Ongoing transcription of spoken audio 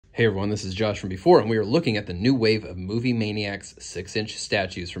Hey everyone, this is Josh from before, and we are looking at the new wave of Movie Maniacs 6-inch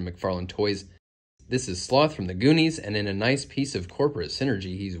statues from McFarlane Toys. This is Sloth from the Goonies, and in a nice piece of corporate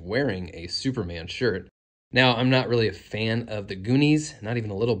synergy, he's wearing a Superman shirt. Now, I'm not really a fan of the Goonies, not even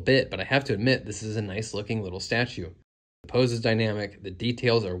a little bit, but I have to admit this is a nice looking little statue. The pose is dynamic, the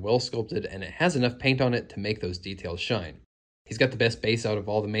details are well sculpted, and it has enough paint on it to make those details shine. He's got the best base out of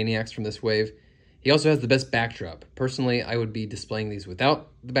all the Maniacs from this wave. He also has the best backdrop. Personally, I would be displaying these without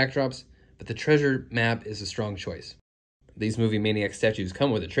the backdrops, but the treasure map is a strong choice. These Movie Maniac statues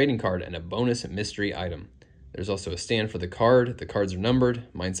come with a trading card and a bonus mystery item. There's also a stand for the card. The cards are numbered.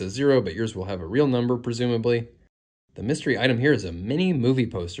 Mine says 0, but yours will have a real number, presumably. The mystery item here is a mini movie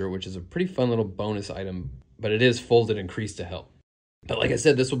poster, which is a pretty fun little bonus item, but it is folded and creased to help. But like I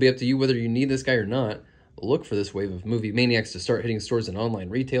said, this will be up to you whether you need this guy or not. Look for this wave of Movie Maniacs to start hitting stores and online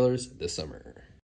retailers this summer.